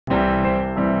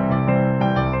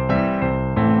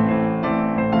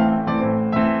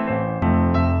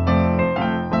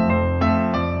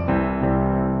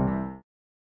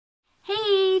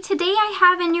today I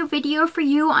have a new video for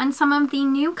you on some of the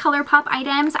new Colourpop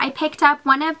items. I picked up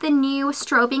one of the new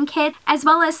Strobing Kit as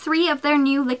well as 3 of their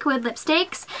new liquid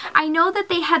lipsticks. I know that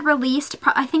they had released,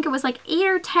 I think it was like 8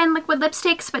 or 10 liquid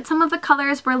lipsticks, but some of the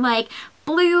colors were like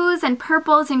blues and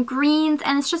purples and greens,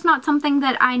 and it's just not something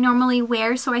that I normally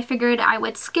wear, so I figured I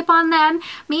would skip on them.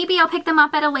 Maybe I'll pick them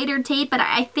up at a later date, but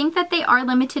I think that they are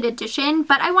limited edition.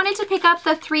 But I wanted to pick up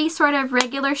the 3 sort of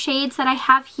regular shades that I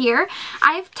have here.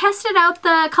 I've tested out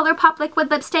the Colourpop liquid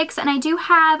lipsticks, and I do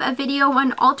have a video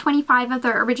on all 25 of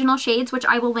their original shades, which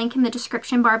I will link in the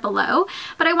description bar below.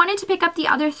 But I wanted to pick up the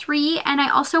other 3, and I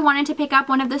also wanted to pick up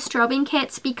one of the Strobing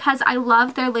Kits because I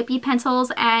love their Lippie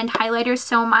pencils and highlighters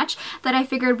so much that I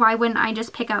figured why wouldn't I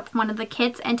just pick up one of the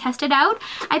kits and test it out.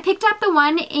 I picked up the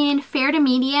one in fair to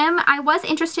medium. I was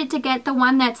interested to get the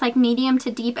one that's like medium to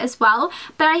deep as well,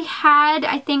 but I had,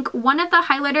 I think, one of the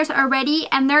highlighters already,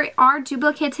 and there are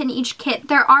duplicates in each kit.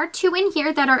 There are 2 in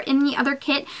here that are in the other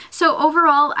kit, so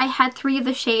overall I had 3 of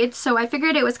the shades, so I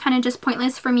figured it was kind of just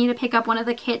pointless for me to pick up one of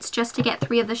the kits just to get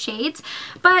 3 of the shades.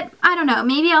 But I don't know,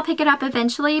 maybe I'll pick it up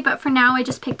eventually, but for now I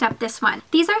just picked up this one.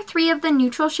 These are 3 of the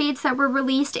neutral shades that were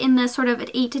released in the sort of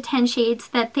 8 to 10 shades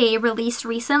that they released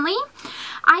recently.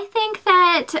 I think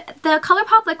that the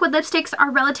Colourpop liquid lipsticks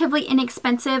are relatively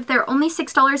inexpensive. They're only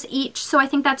 $6 each, so I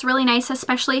think that's really nice,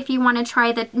 especially if you want to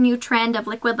try the new trend of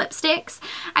liquid lipsticks.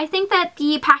 I think that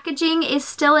the packaging is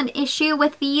still an issue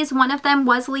with these. One of them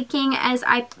was leaking as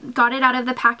I got it out of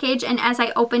the package, and as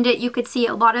I opened it you could see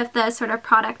a lot of the sort of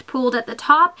product pooled at the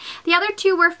top. The other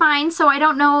 2 were fine, so I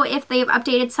don't know if they've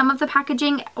updated some of the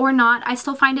packaging or not. I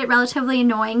still find it relatively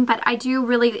annoying, but I do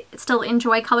really still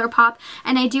enjoy Colourpop,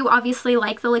 and I do obviously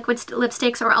like the liquid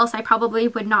lipsticks, or else I probably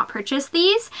would not purchase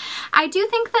these. I do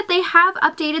think that they have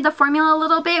updated the formula a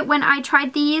little bit. When I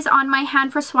tried these on my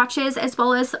hand for swatches as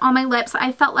well as on my lips,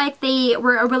 I felt like they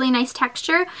were a really nice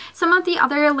texture. Some of the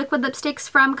other liquid lipsticks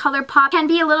from Colourpop can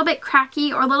be a little bit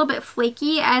cracky or a little bit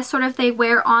flaky as sort of they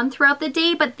wear on throughout the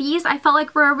day, but these I felt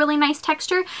like were a really nice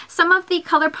texture. Some of the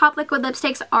Colourpop liquid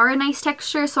lipsticks are a nice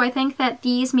texture, so I think that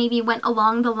these maybe went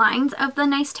along the lines of the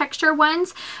nice texture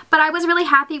ones, but I was really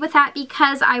happy with that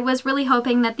because I was really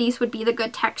hoping that these would be the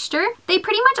good texture. They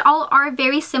pretty much all are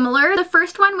very similar. The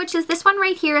first one, which is this one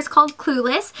right here, is called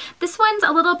Clueless. This one's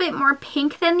a little bit more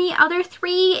pink than the other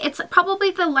 3. It's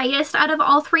probably the lightest out of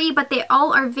all 3, but they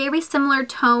all are very similar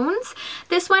tones.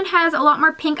 This one has a lot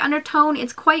more pink undertone.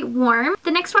 It's quite warm.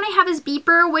 The next one I have is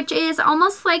Beeper, which is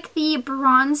almost like the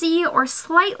bronzy or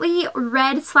slightly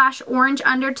red/orange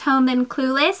undertone than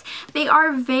Clueless. They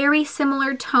are very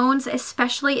similar tones,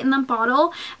 especially in the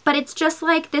bottle, but it's just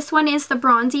like this one is the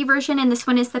bronzy version and this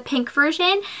one is the pink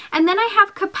version. And then I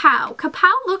have Kapow.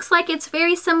 Kapow looks like it's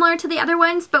very similar to the other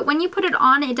ones, but when you put it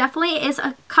on, it definitely is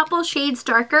a couple shades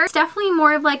darker. It's definitely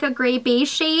more of like a gray beige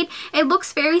shade. It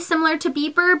looks very similar to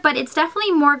Beeper, but it's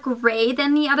definitely more gray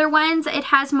than the other ones. It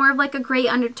has more of like a gray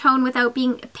undertone without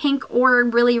being pink or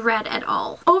really red at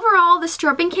all. Overall, the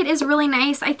Strobing Kit is really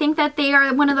nice. I think that they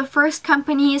are one of the first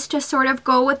companies to sort of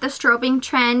go with the strobing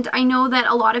trend. I know that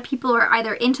a lot of people are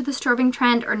either into the strobing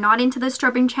trend or not into the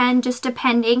strobing trend, just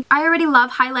depending. I already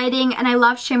love highlighting and I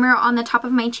love shimmer on the top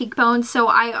of my cheekbones, so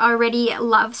I already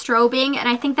love strobing, and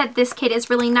I think that this kit is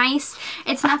really nice.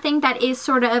 It's nothing that is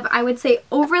sort of, I would say,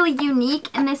 overly unique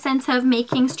in the sense of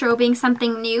making strobing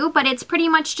something new, but it's pretty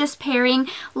much just pairing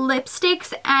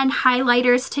lipsticks and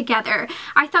highlighters together.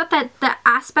 I thought that the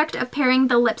aspect of pairing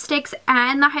the lipsticks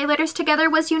and the highlighters together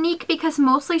was unique because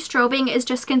mostly strobing is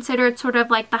just considered sort of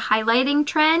like the highlighting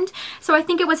trend, so I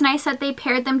think it was nice that they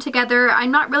paired them together.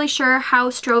 I'm not really sure how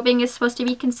strobing is supposed to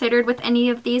be considered with any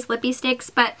of these lippy sticks,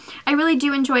 but I really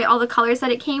do enjoy all the colors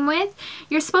that it came with.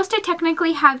 You're supposed to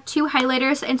technically have 2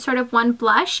 highlighters and sort of 1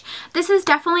 blush. This is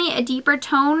definitely a deeper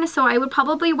tone, so I would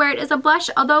probably wear it as a blush,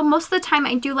 although most of the time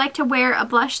I do like to wear a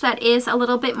blush that is a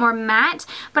little bit more matte,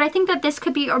 but I think that this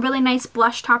could be a really nice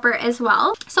blush topper as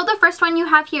well. So the first one you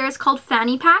have here is called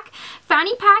Fanny Pack.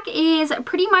 Fanny Pack is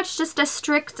pretty much just a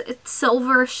strict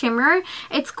silver shimmer.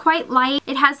 It's quite light.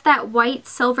 It has that white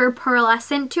silver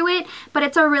pearlescent to it, but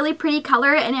it's a really pretty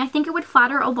color, and I think it would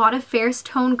flatter a lot of fair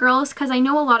tone girls because I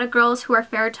know a lot of girls who are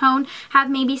fair tone have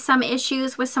maybe some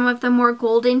issues with some of the more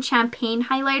golden champagne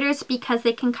highlighters because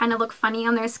they can kind of look funny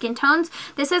on their skin tones.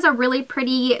 This is a really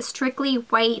pretty, strictly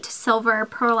white, silver,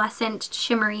 pearlescent,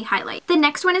 shimmery highlight. The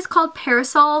next one is called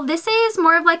Parasol. This is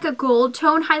more of like a gold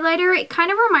tone highlighter. It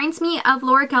kind of reminds me of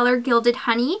Laura Geller Gilded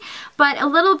Honey, but a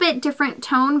little bit different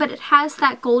tone, but it has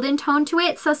that golden tone to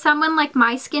it. So someone like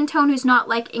my skin tone who's not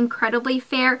like incredibly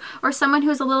fair, or someone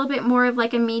who's a little bit more of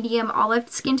like a medium olive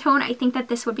skin tone, I think that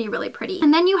this would be really pretty.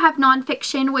 And then you have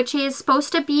Nonfiction, which is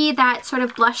supposed to be that sort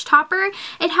of blush topper.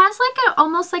 It has like a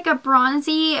almost like a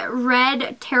bronzy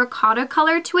red terracotta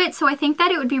color to it, so I think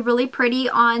that it would be really pretty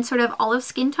on sort of olive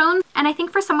skin tones. And I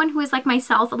think for someone who is like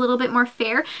myself, a little bit more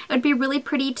fair, it would be really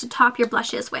pretty to top your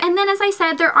blushes with. And then, as I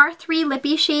said, there are 3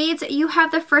 Lippie shades. You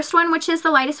have the first one, which is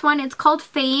the lightest one. It's called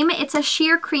Fame. It's a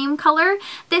sheer cream color.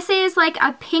 This is like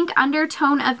a pink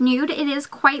undertone of nude. It is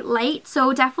quite light,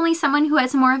 so definitely someone who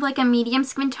has more of like a medium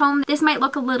skin tone, this might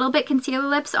look a little bit concealer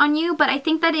lips on you, but I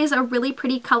think that is a really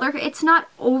pretty color. It's not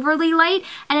overly light,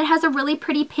 and it has a really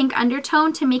pretty pink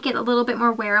undertone to make it a little bit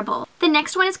more wearable. The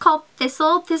next one is called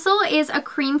Thistle. Thistle is a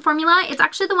cream formula. It's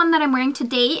actually the one that I'm wearing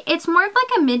today. It's more of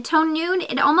like a mid-tone nude.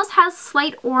 It almost has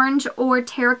slight orange or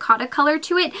terracotta color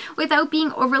to it without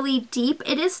being overly deep.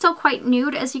 It is still quite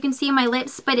nude, as you can see in my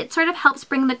lips, but it sort of helps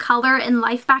bring the color and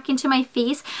life back into my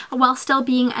face while still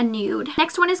being a nude.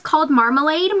 Next one is called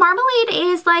Marmalade. Marmalade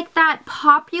is like that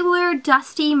popular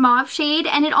dusty mauve shade,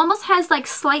 and it almost has like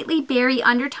slightly berry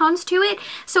undertones to it.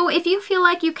 So if you feel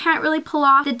like you can't really pull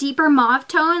off the deeper mauve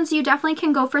tones, you definitely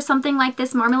can go for something like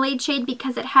this Marmalade shade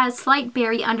because it has slight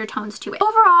berry undertones to it.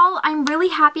 Overall, I'm really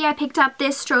happy I picked up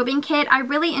this Strobing Kit. I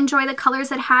really enjoy the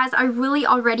colors it has. I really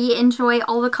already enjoy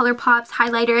all the Colourpop's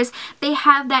highlighters. They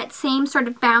have that same sort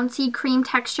of bouncy cream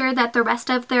texture that the rest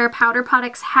of their powder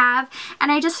products have,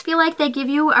 and I just feel like they give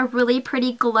you a really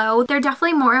pretty glow. They're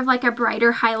definitely more of like a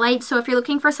brighter highlight, so if you're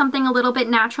looking for something a little bit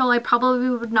natural, I probably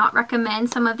would not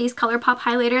recommend some of these Colourpop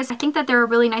highlighters. I think that they're a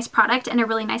really nice product and a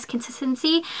really nice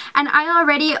consistency, and I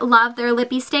already love their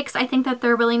Lippie sticks. I think that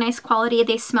they're really nice quality.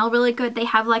 They smell really good. They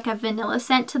have like a vanilla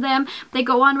scent to them. They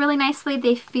go on really nicely.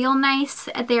 They feel nice.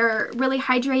 They're really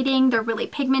hydrating. They're really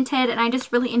pigmented, and I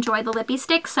just really enjoy the Lippie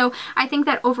sticks. So I think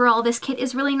that overall this kit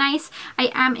is really nice.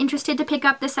 I am interested to pick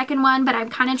up the second one, but I'm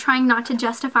kind of trying not to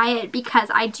justify it because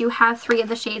I do have 3 of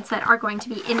the shades that are going to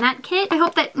be in that kit. I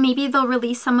hope that maybe they'll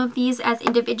release some of these as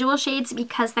individual shades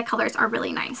because the colors are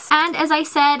really nice. And as I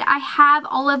said, I have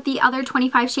all of the other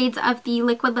 25 shades of the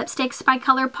liquid lipsticks by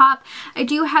Colourpop. I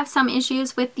do have some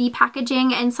issues with the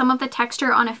packaging, and some of the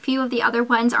texture on a few of the other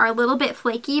ones are a little bit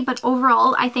flaky, but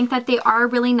overall I think that they are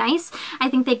really nice. I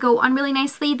think they go on really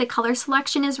nicely. The color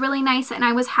selection is really nice, and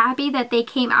I was happy that they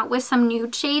came out with some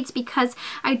nude shades because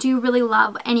I do really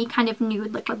love any kind of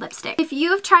nude liquid lipstick. If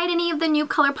you've tried any of the new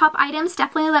Colourpop items,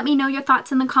 definitely let me know your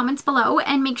thoughts in the comments below,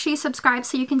 and make sure you subscribe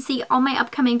so you can see all my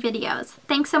upcoming videos.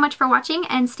 Thanks so much for watching,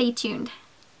 and stay tuned.